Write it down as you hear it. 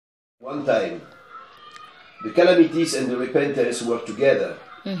One time, the calamities and the repentance work together.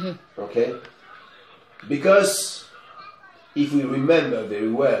 Okay? Because if we remember very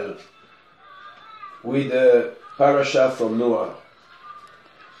well, with the parasha from Noah,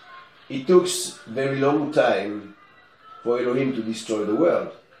 it took very long time for Elohim to destroy the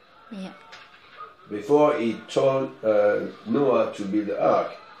world. Yeah. Before he told Noah to build the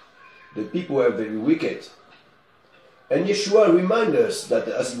ark, the people were very wicked. And Yeshua reminds us that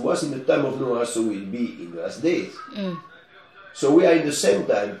as it was in the time of Noah, so will it be in the last days. So we are in the same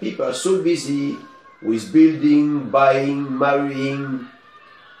time. People are so busy with building, buying, marrying,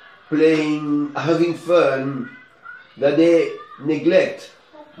 playing, having fun, that they neglect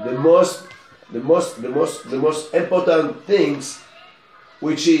the most important things,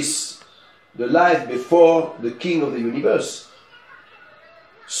 which is the life before the King of the universe.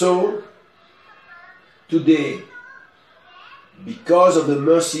 So today, because of the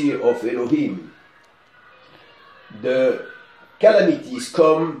mercy of Elohim, the calamities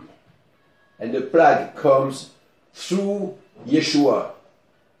come and the plague comes through Yeshua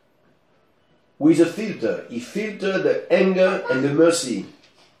with a filter. He filtered the anger and the mercy.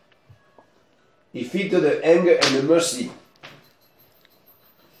 He filtered the anger and the mercy.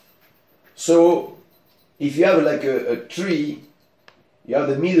 So if you have like a tree, you have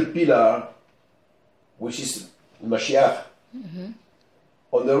the middle pillar, which is Mashiach.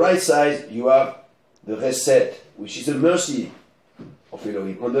 On the right side, you have the Reset, which is the mercy of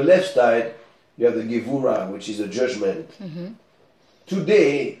Elohim. On the left side, you have the Gevurah, which is the judgment.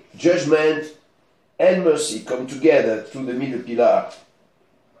 Today, judgment and mercy come together through the middle pillar.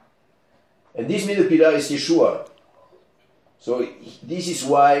 And this middle pillar is Yeshua. So this is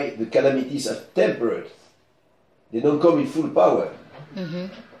why the calamities are tempered. They don't come in full power.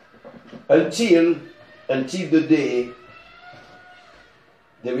 Until the day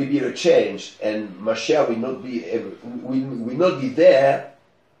there will be a change, and Mashiach will not be there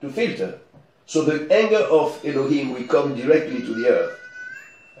to filter. So the anger of Elohim will come directly to the earth,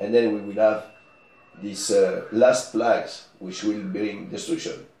 and then we will have these last plagues, which will bring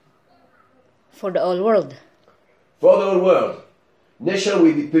destruction For the whole world. for the whole world. Nation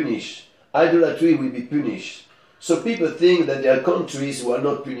will be punished. Idolatry will be punished. So people think that there are countries who are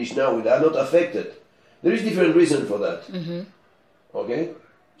not punished now, they are not affected. There is different reason for that. Okay?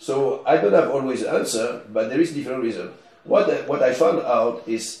 So I don't have always an answer, but there is different reason. What I found out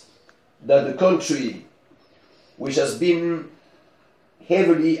is that the country which has been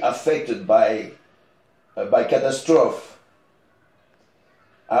heavily affected by catastrophe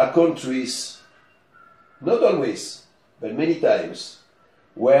are countries, not always, but many times,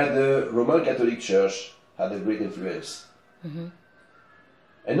 where the Roman Catholic Church had a great influence.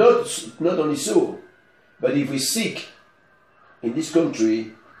 And not only so, but if we seek in this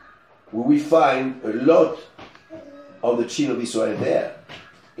country, we will find a lot of the children of Israel there,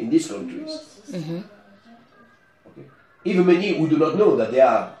 in these countries. Okay. Even many who do not know that they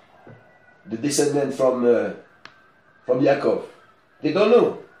are the descendant from Yaakov. They don't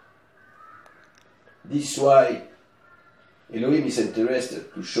know. This is why Elohim is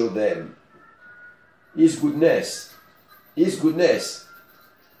interested to show them His goodness. His goodness.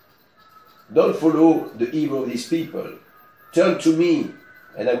 Don't follow the evil of these people. Turn to me,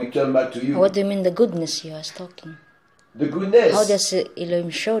 and I will turn back to you. What do you mean the goodness you are talking? The goodness. How does Elohim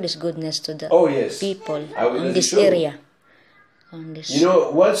show this goodness to the people in this area? On this. You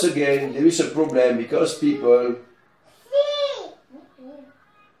know, once again, there is a problem because people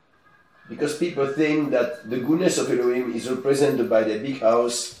think that the goodness of Elohim is represented by their big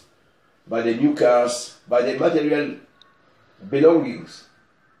house, by their new cars, by their material belongings.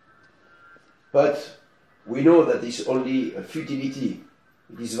 But we know that it's only a futility.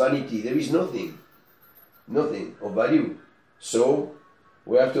 It is vanity. There is nothing of value. So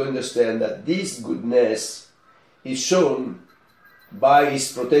we have to understand that this goodness is shown by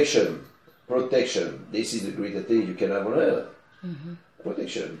His protection. Protection. This is the greatest thing you can have on earth.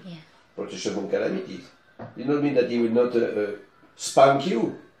 Protection. Yeah. Protection from calamities. It does not mean that He will not spank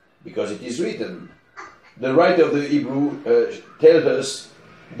you, because it is written. The writer of the Hebrew tells us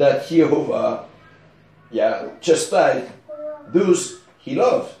that Jehovah chastised those He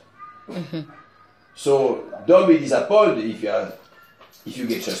loves. So don't be disappointed if you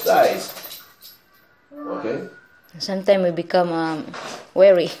get chastised. Okay? Sometimes we become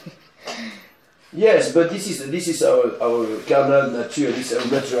weary. Yes, but this is our carnal nature, this is our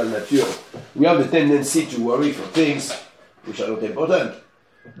natural nature. We have the tendency to worry for things which are not important.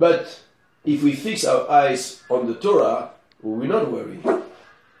 But if we fix our eyes on the Torah, we will not worry.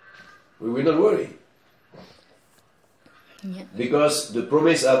 We will not worry. Yeah. Because the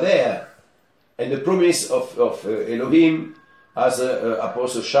promises are there. And the promise of Elohim, as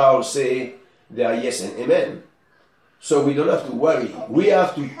Apostle Charles say, they are yes and amen. So we don't have to worry. We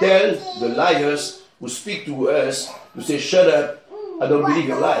have to tell the liars who speak to us to say, shut up, I don't believe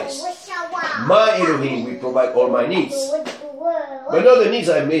your lies. My Elohim will provide all my needs. But not the needs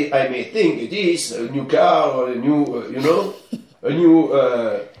I may think it is, a new car or a new, a new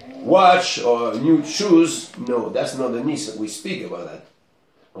watch or new shoes. No, that's not the needs that we speak about that.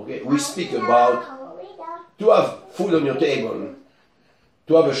 Okay, we speak about to have food on your table,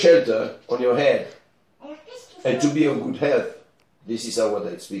 to have a shelter on your head, and to be of good health. This is what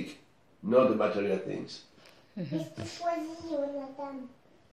I speak, not the material things.